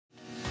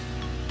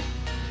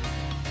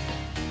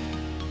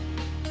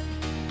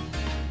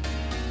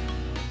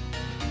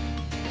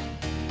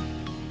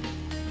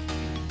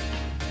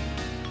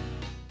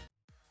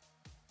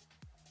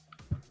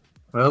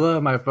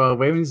Hello, my fellow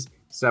Ravens.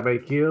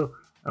 Sabai here.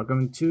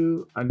 Welcome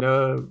to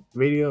another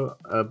video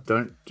of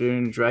Dungeons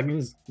and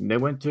Dragons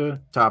Neverwinter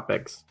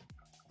topics.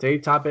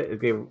 Today's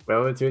topic is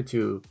relative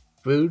to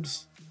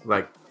foods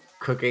like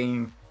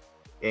cooking,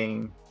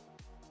 in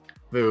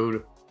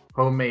food,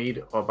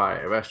 homemade or by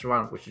a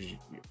restaurant, which is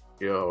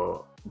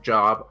your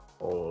job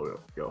or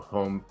your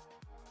home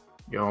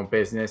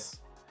business.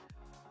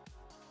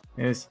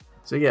 Is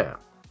so yeah.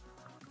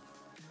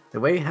 The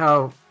way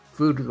how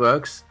food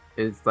works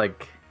is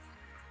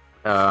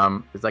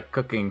it's like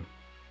cooking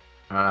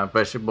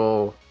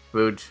vegetable,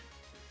 fruit,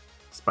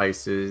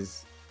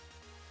 spices,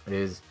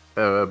 is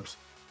herbs,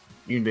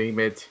 you name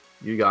it,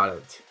 you got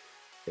it.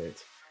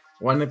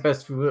 One of the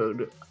best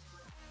food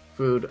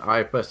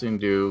I personally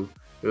do,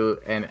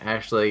 and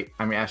actually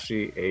I'm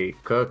actually a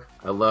cook.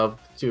 I love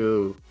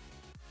to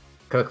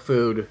cook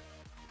food.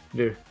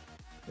 Do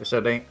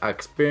something. I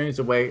experienced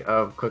a way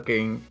of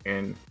cooking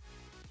in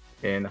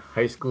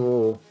high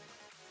school.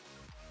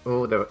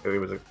 Oh, it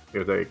was a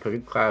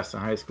cooking class in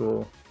high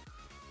school.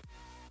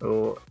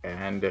 Oh,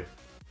 and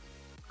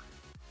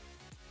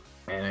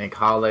in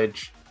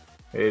college,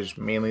 it's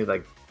mainly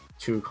like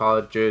two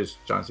colleges: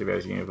 Johnson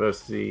City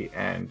University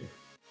and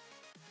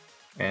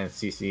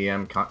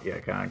CCM. Yeah,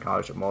 kind of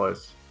college of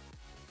Morris.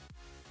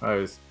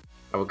 I've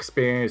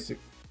experienced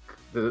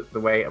the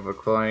way of a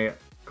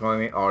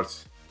culinary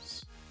arts,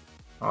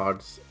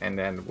 and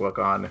then work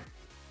on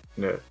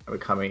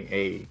becoming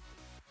a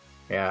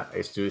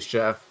sous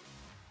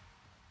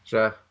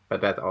chef,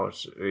 but that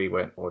also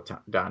went all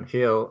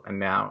downhill, and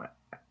now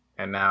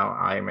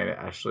I'm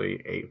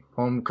actually a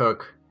home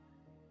cook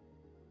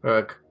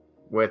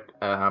with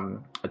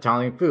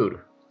Italian food.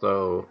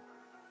 So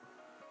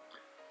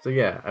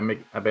yeah,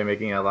 I've been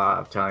making a lot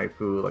of Italian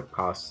food like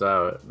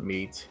pasta,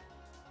 meat,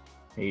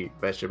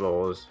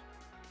 vegetables,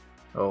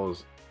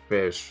 rolls,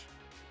 fish,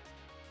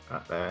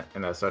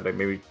 and that sort of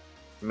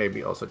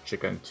maybe also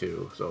chicken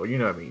too. So you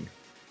know what I mean.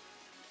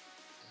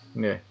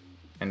 Yeah,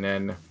 and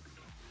then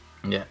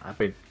yeah, I've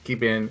been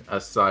keeping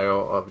a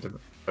style of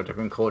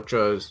different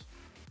cultures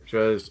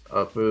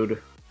of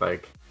food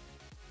like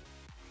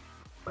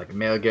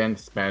American,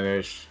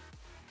 Spanish,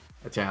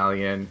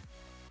 Italian,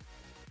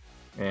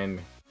 and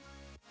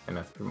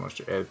that's pretty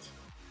much it.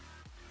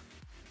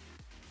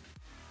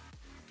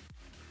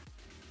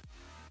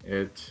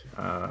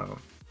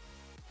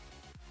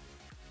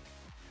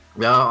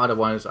 The other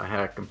ones I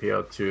had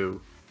compared to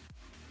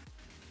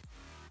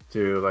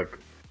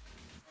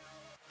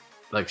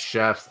like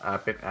chefs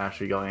I've been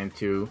actually going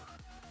into,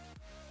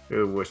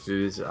 which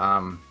is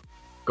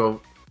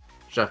go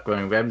Chef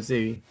Gordon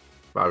Ramsay,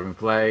 Robin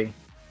Flay,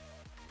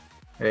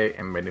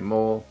 and many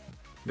more.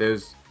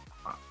 There's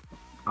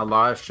a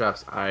lot of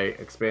chefs I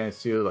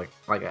experienced too,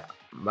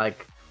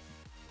 like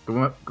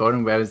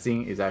Gordon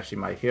Ramsay is actually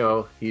my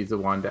hero. He's the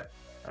one that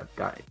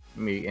got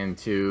me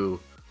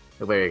into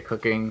the way of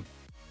cooking.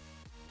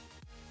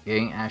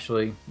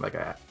 Actually, like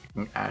I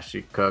can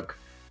actually cook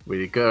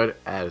really good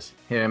as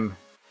him.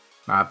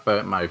 Not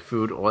burn my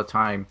food all the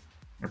time.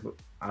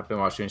 I've been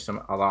watching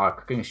a lot of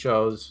cooking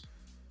shows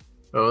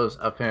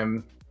of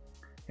him,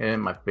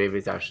 and my favorite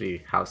is actually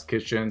House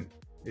Kitchen.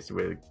 It's a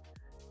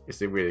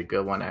really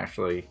good one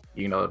actually.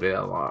 You know, there's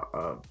a lot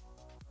of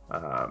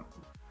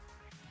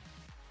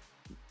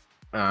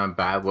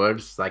bad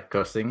words like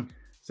cursing,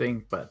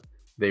 but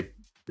they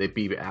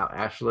beat it out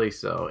actually,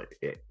 so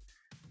it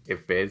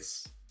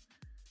fits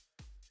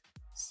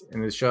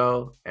in the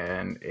show,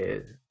 and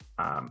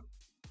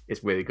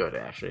it's really good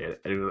actually.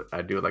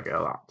 I do like it a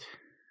lot.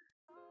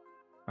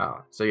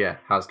 So yeah,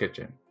 House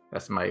Kitchen.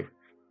 That's my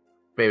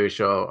favorite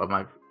show of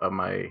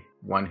my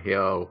one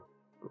hero,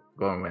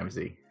 Gordon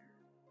Ramsay.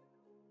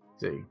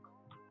 See,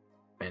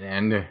 and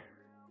then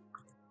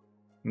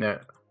no,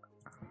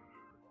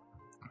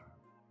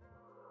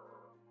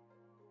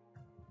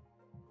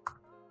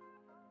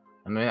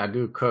 I mean I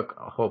do cook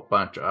a whole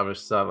bunch of other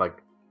stuff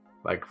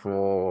like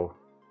for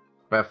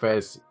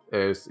breakfast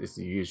is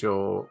the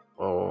usual,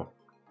 or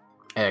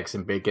eggs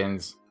and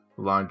bacons.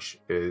 Lunch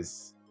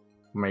is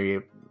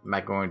maybe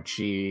macaroni and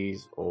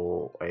cheese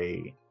or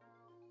a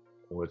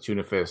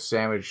tuna fish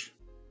sandwich.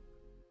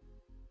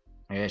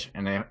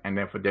 And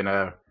then for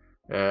dinner,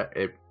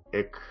 it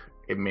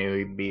it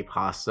may be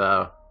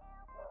pasta,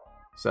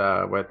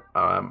 so with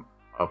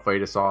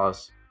Alfredo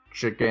sauce,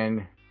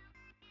 chicken,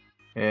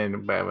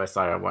 and whatever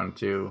side I want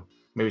to.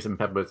 Maybe some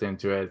peppers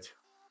into it.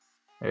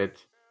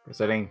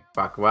 Setting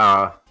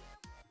baccarat,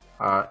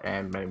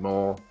 and many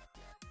more.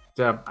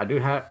 So I do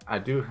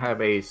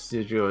have a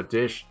signature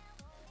dish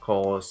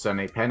called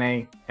Sunny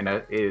Penne, and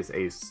that is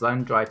a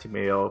sun-dried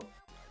tomato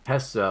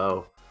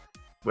pesto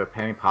with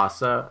penne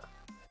pasta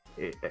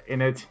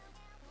in it,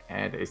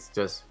 and it's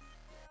just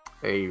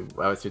a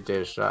relative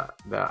dish that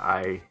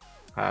I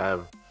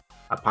have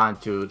upon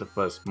to the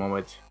first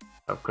moment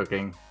of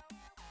cooking,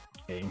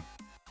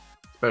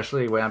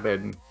 especially when I've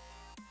been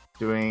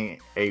doing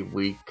a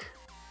week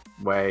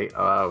way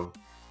of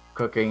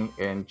cooking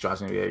in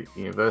Johnson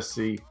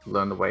University.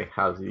 Learn the way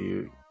how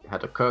to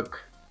cook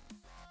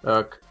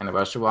in a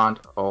restaurant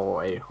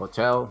or a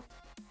hotel.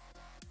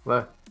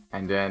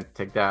 and then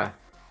take that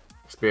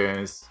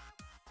experience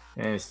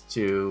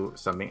to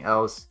something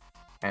else,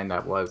 and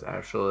that was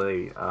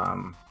actually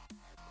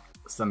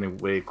something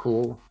really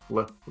cool.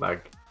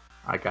 Like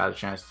I got a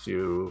chance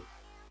to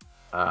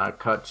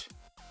cut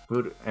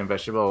fruit and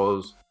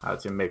vegetables, how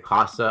to make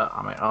pasta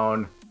on my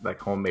own, like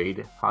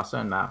homemade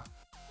pasta, not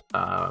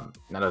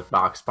those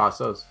box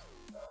pastas.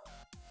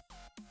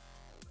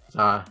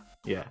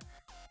 Yeah,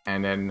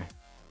 and then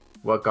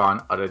work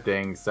on other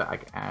things that I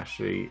can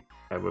actually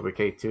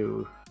replicate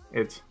to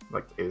it.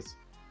 Like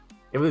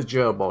it was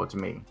durable to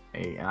me,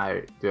 and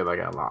I did like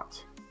it a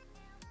lot.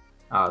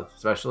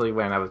 Especially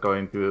when I was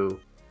going through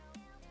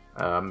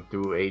a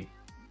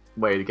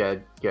way to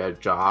get a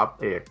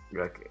job,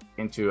 like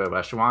into a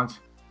restaurant.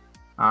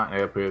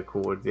 And a pretty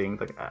cool thing.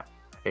 Like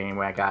and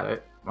when I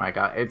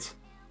got it,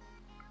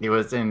 it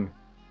was in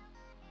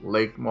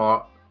Lake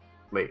Moore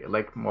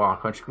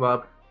Country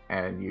Club,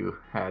 and you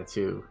had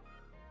to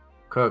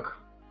cook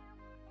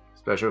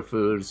special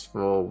foods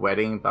for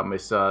wedding, bar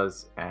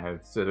mitzvahs, and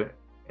certain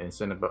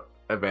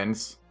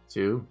events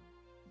too.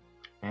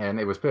 And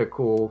it was pretty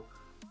cool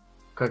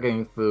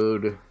cooking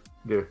food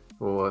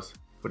for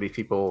these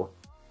people.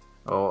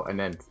 Oh, and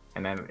then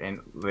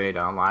later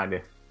down the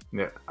line,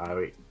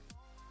 I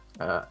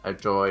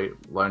enjoy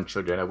lunch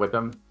or dinner with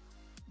them,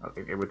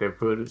 okay, with their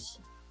foods.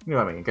 You know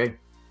what I mean, okay?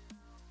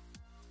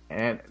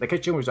 And the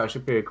kitchen was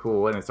actually pretty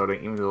cool, and it's sort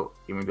of,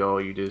 even though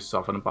you do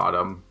stuff on the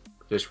bottom,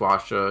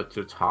 dishwasher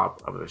to the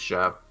top of the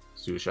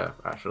sous chef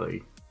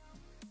actually,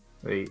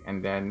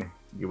 and then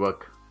you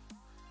work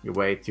your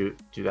way to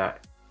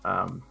that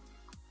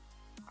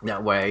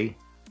that way.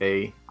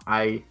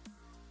 I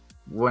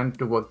went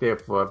to work there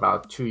for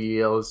about 2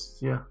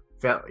 years.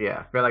 Felt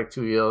like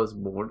 2 years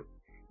more,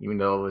 even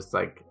though it was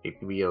like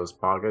 3 years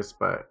progress,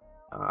 but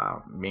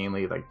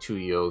mainly like 2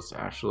 years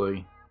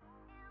actually.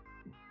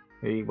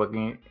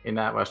 Working in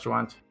that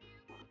restaurant,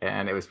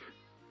 and it was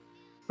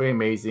pretty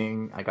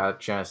amazing. I got a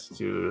chance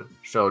to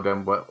show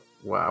them what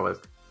I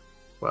was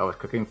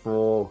cooking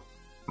for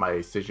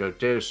my signature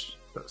dish,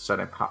 the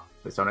sonne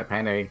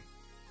penne,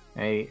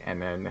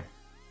 and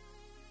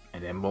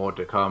then more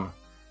to come.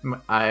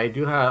 I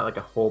do have like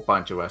a whole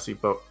bunch of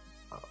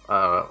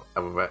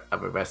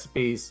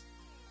recipes.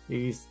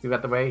 These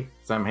that the way.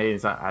 Some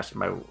is not actually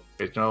my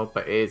original,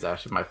 but it is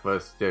actually my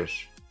first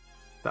dish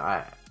that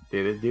I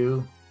did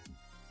do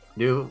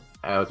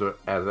as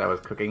I was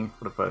cooking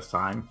for the first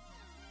time.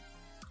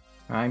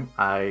 And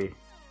I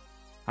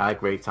had a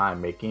great time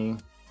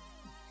making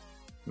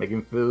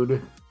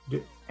food,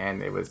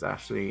 and it was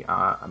actually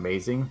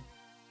amazing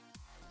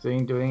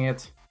doing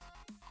it.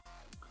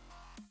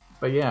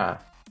 But yeah,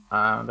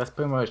 that's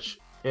pretty much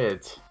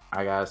it,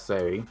 I gotta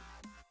say,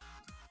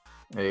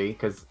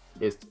 because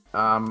it's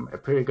a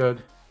pretty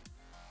good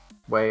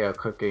way of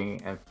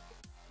cooking, and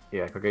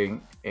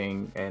cooking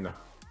in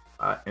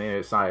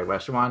inside a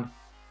restaurant,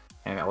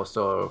 and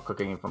also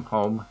cooking from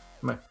home.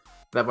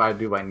 That's what I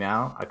do right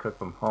now. I cook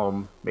from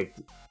home, make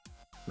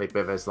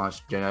breakfast,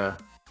 lunch, dinner,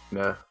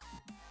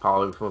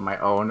 probably for my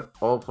own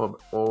or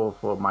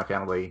for my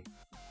family.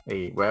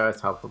 Where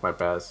it's helpful my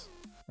best.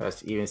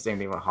 That's even same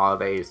thing with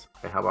holidays.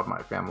 I help out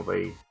my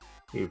family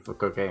for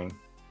cooking.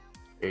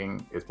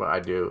 Is what I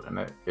do,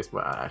 and it's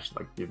what I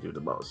actually like to do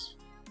the most.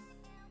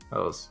 That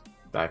was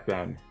back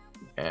then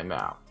and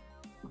now.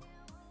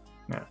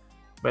 Yeah,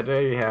 but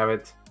there you have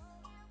it.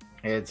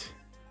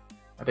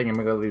 I think I'm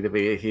gonna leave the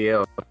video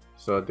here.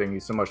 So thank you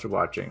so much for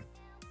watching.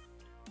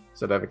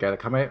 So don't forget to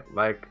comment,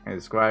 like, and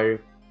subscribe.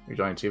 If you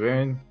join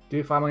TuneIn,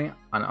 do follow me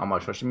on all my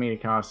social media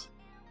accounts,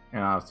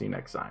 and I'll see you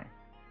next time.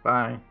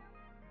 Bye.